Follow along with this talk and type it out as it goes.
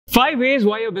5 ways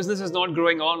why your business is not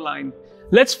growing online.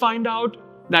 Let's find out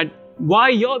that why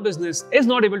your business is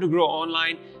not able to grow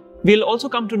online. We'll also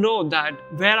come to know that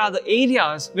where are the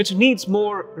areas which needs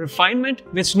more refinement,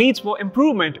 which needs more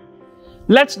improvement.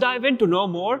 Let's dive in to know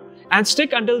more and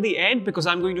stick until the end, because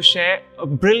I'm going to share a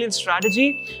brilliant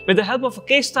strategy with the help of a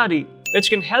case study which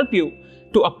can help you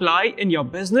to apply in your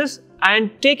business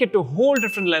and take it to a whole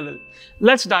different level.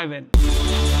 Let's dive in.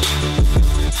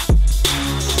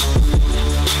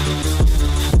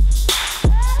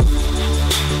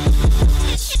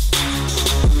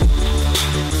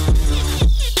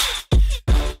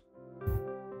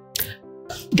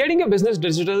 Getting your business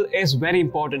digital is very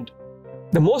important.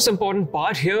 The most important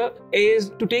part here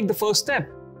is to take the first step.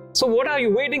 So what are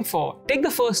you waiting for? Take the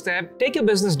first step, take your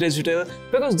business digital,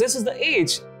 because this is the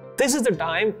age. This is the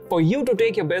time for you to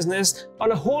take your business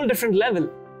on a whole different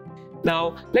level.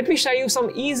 Now, let me show you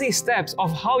some easy steps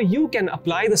of how you can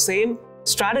apply the same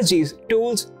strategies,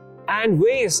 tools, and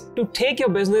ways to take your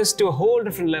business to a whole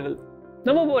different level.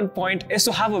 Number one point is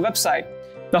to have a website.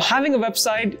 Now, having a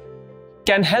website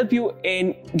can help you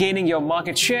in gaining your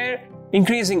market share,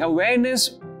 increasing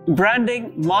awareness,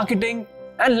 branding, marketing,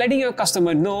 and letting your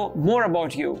customer know more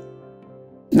about you.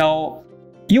 Now,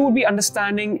 you will be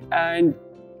understanding and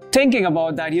thinking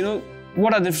about that,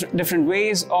 what are the different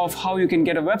ways of how you can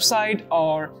get a website,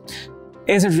 or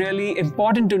is it really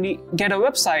important to get a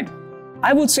website?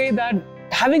 I would say that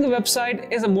having a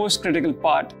website is the most critical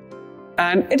part,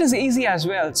 and it is easy as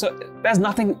well. So there's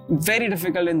nothing very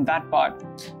difficult in that part.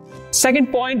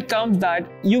 Second point comes that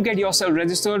you get yourself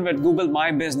registered with Google My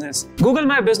Business. Google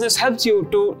My Business helps you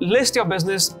to list your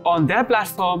business on their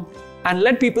platform and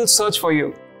let people search for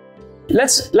you.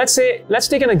 Let's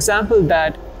take an example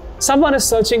that someone is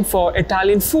searching for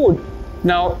Italian food.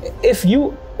 Now, if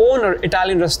you own an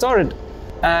Italian restaurant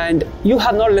and you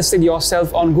have not listed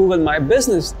yourself on Google My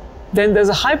Business, then there's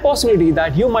a high possibility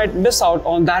that you might miss out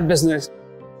on that business.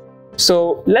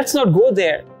 So let's not go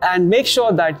there, and make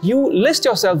sure that you list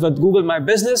yourself with Google My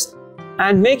Business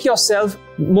and make yourself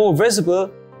more visible,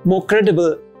 more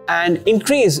credible, and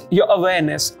increase your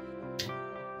awareness.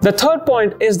 The third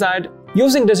point is that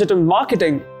using digital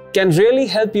marketing can really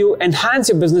help you enhance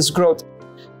your business growth.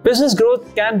 Business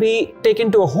growth can be taken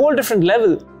to a whole different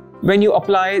level when you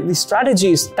apply the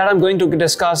strategies that I'm going to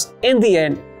discuss in the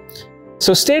end.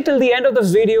 So stay till the end of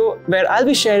this video, where I'll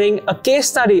be sharing a case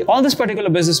study on this particular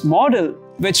business model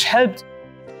which helped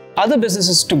other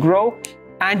businesses to grow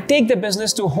and take their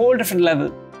business to a whole different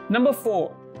level. Number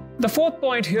 4. The fourth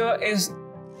point here is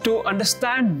to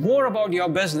understand more about your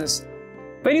business.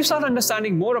 When you start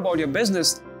understanding more about your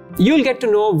business, you'll get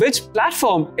to know which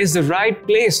platform is the right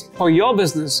place for your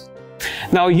business.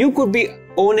 Now, you could be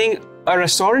owning a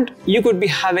restaurant, you could be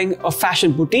having a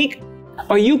fashion boutique,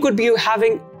 or you could be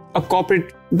having a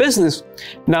corporate business.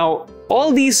 Now,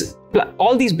 all these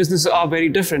businesses are very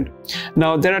different.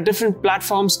 Now, there are different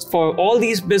platforms for all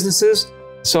these businesses.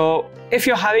 So if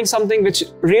you're having something which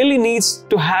really needs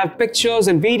to have pictures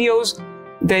and videos,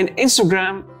 then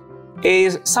Instagram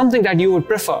is something that you would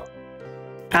prefer.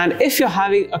 And if you're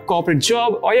having a corporate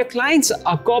job, or your clients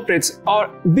are corporates or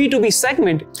B2B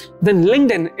segment, then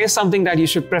LinkedIn is something that you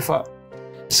should prefer.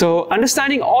 So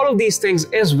understanding all of these things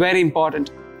is very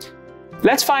important.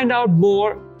 Let's find out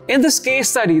more in this case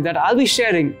study that I'll be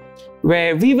sharing,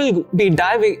 where we will be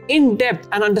diving in depth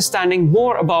and understanding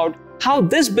more about how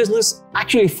this business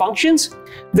actually functions,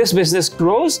 this business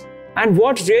grows, and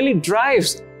what really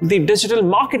drives the digital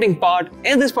marketing part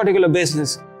in this particular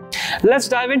business. Let's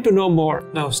dive in to know more.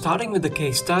 Now, starting with the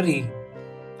case study,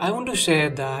 I want to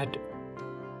share that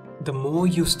the more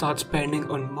you start spending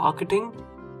on marketing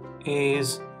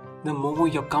is the more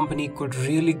your company could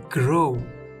really grow.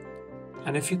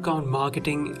 And if you count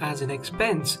marketing as an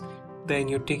expense, then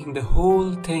you're taking the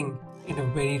whole thing in a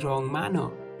very wrong manner.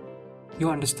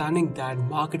 You're understanding that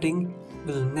marketing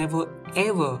will never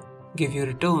ever give you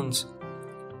returns.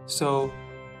 So,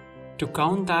 to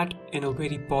count that in a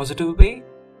very positive way,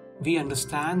 we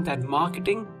understand that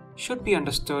marketing should be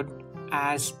understood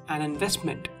as an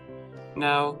investment.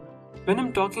 Now, when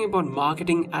I'm talking about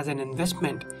marketing as an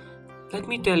investment, let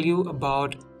me tell you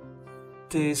about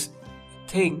this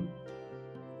thing.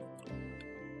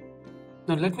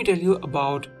 Now, let me tell you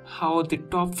about how the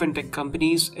top fintech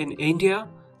companies in India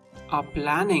are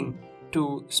planning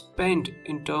to spend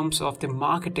in terms of the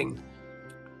marketing.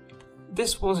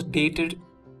 This was dated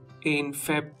in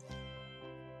Feb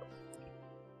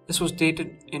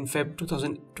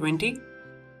 2020,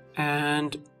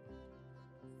 and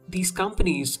these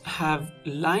companies have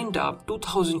lined up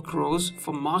 2,000 crores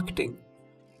for marketing.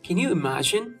 Can you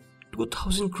imagine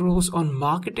 2,000 crores on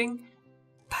marketing?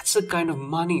 That's the kind of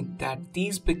money that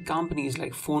these big companies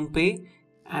like PhonePe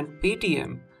and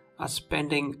Paytm are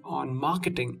spending on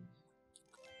marketing.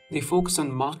 They focus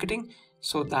on marketing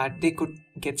so that they could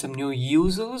get some new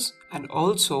users and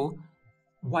also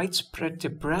widespread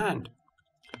their brand.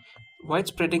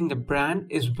 Widespreading the brand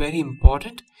is very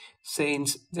important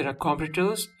since there are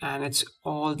competitors and it's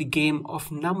all the game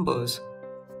of numbers.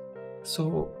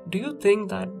 So, do you think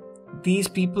that these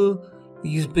people,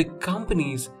 these big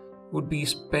companies, would be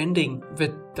spending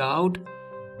without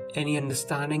any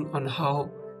understanding on how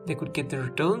they could get the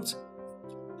returns?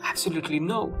 Absolutely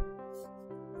no.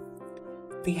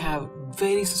 They have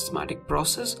very systematic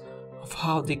process of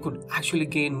how they could actually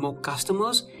gain more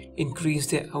customers, increase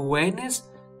their awareness,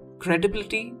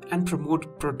 credibility, and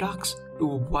promote products to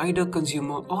a wider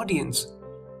consumer audience.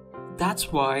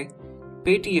 That's why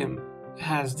Paytm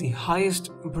has the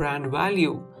highest brand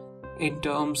value in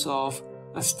terms of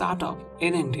a startup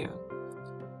in India.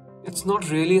 It's not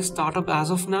really a startup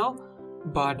as of now,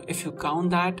 but if you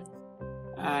count that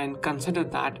and consider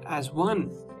that as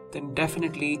one, then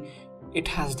definitely it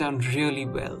has done really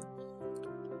well.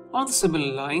 On the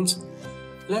similar lines,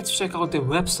 let's check out their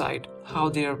website, how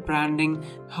they are branding,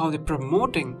 how they're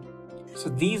promoting. So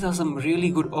these are some really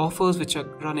good offers which are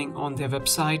running on their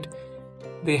website.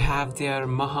 They have their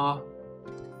Maha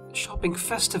Shopping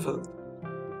Festival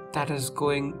that is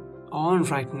going on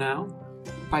right now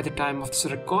by the time of this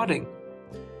recording.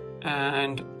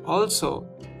 And also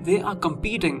they are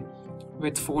competing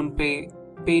with PhonePe,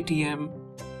 Paytm,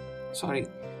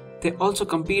 they're also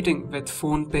competing with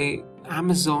PhonePe,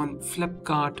 Amazon,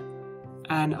 Flipkart,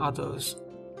 and others.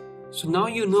 So now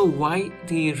you know why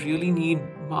they really need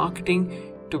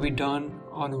marketing to be done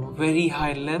on a very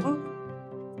high level.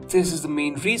 This is the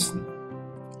main reason.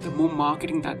 The more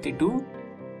marketing that they do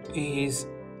is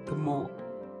the more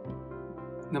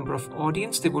number of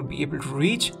audience they would be able to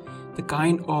reach, the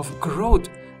kind of growth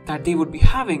that they would be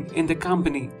having in the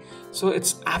company. So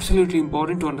it's absolutely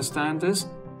important to understand this.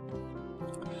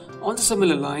 On the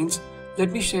similar lines,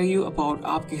 let me share you about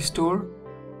Aapki Store.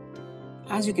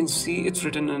 As you can see, it's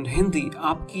written in Hindi,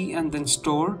 Aapki and then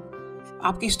Store.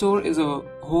 Aapki Store is a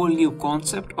whole new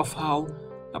concept of how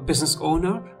a business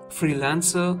owner,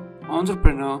 freelancer,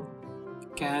 entrepreneur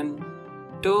can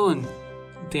turn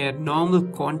their normal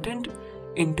content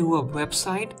into a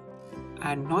website,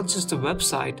 and not just a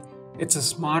website, it's a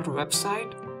smart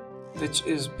website which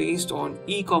is based on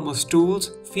e-commerce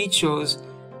tools, features,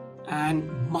 and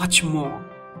much more.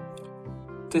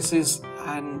 This is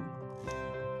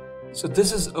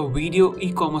a video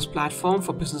e-commerce platform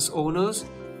for business owners,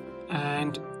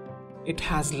 and it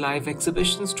has live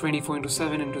exhibitions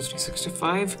 24/7 into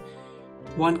 365.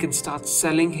 One can start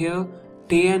selling here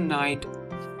day and night.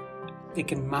 They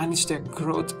can manage their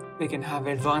growth. They can have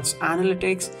advanced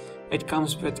analytics. It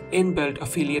comes with inbuilt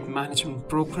affiliate management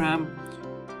program.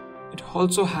 It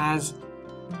also has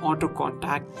auto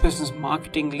contact, business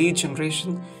marketing, lead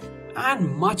generation,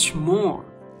 and much more.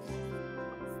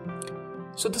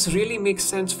 So this really makes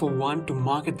sense for one to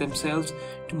market themselves,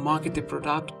 to market their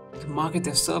product, to market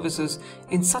their services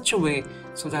in such a way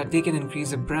so that they can increase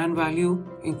their brand value,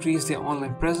 increase their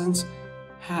online presence,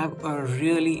 have a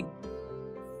really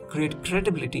great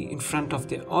credibility in front of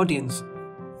their audience.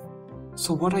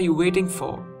 So what are you waiting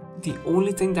for? The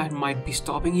only thing that might be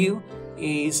stopping you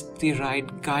is the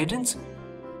right guidance.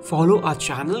 Follow our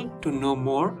channel to know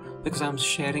more, because I'm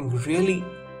sharing really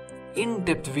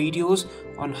in-depth videos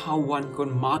on how one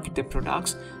can market their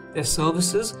products, their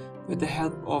services with the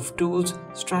help of tools,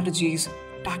 strategies,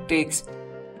 tactics,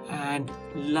 and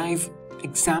live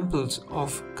examples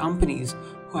of companies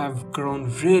who have grown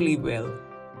really well.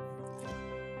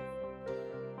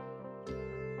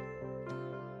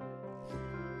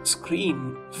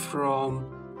 Screen from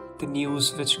the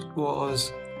news which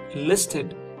was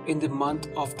listed in the month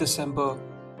of December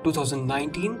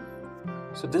 2019.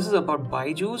 So this is about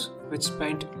Byju's, which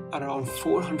spent around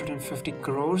 450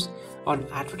 crores on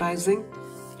advertising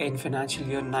in financial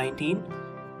year 19.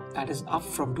 That is up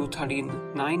from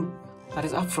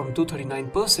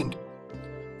 239%.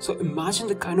 So imagine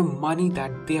the kind of money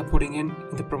that they are putting in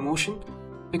the promotion,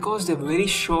 because they're very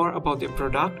sure about their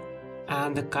product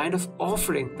and the kind of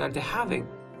offering that they're having.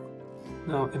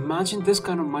 Now imagine this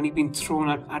kind of money being thrown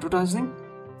at advertising.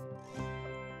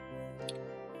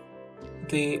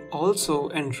 They also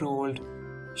enrolled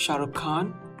Shah Rukh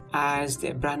Khan as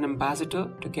their brand ambassador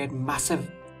to get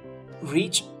massive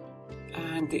reach,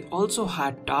 and they also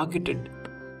had targeted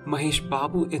Mahesh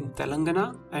Babu in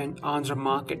Telangana and Andhra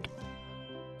market.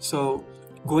 So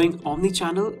going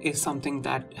omni-channel is something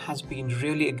that has been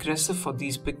really aggressive for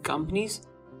these big companies.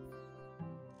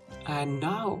 And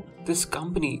now this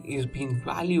company is being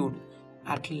valued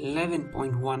at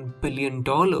 $11.1 billion.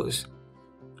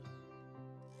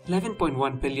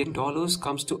 $11.1 billion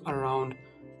comes to around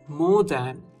more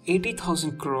than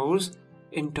 80,000 crores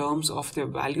in terms of their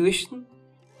valuation.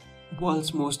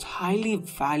 World's most highly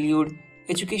valued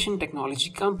education technology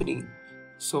company.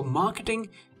 So marketing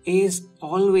is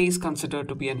always considered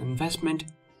to be an investment,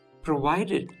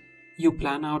 provided you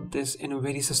plan out this in a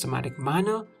very systematic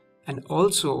manner and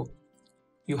also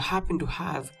you happen to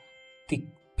have the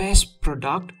best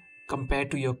product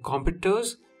compared to your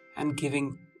competitors and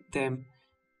giving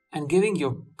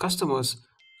your customers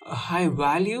a high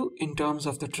value in terms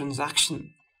of the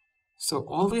transaction. So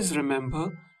always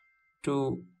remember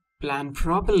to plan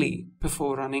properly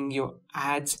before running your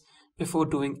ads, before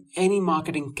doing any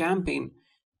marketing campaign.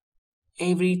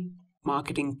 Every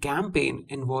marketing campaign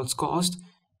involves cost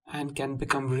and can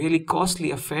become really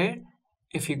costly affair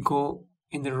if you go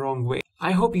in the wrong way.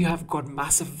 I hope you have got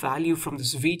massive value from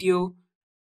this video.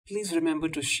 Please remember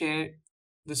to share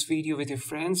this video with your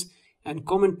friends and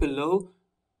comment below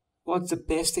what's the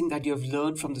best thing that you have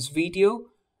learned from this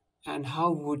video and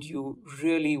how would you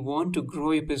really want to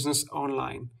grow your business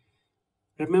online.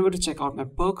 Remember to check out my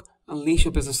book, Unleash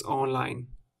Your Business Online.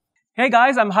 Hey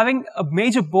guys, I'm having a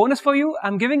major bonus for you.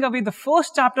 I'm giving away the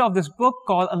first chapter of this book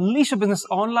called Unleash Your Business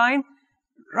Online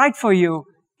right for you.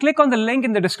 Click on the link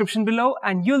in the description below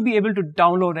and you'll be able to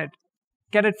download it.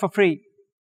 Get it for free.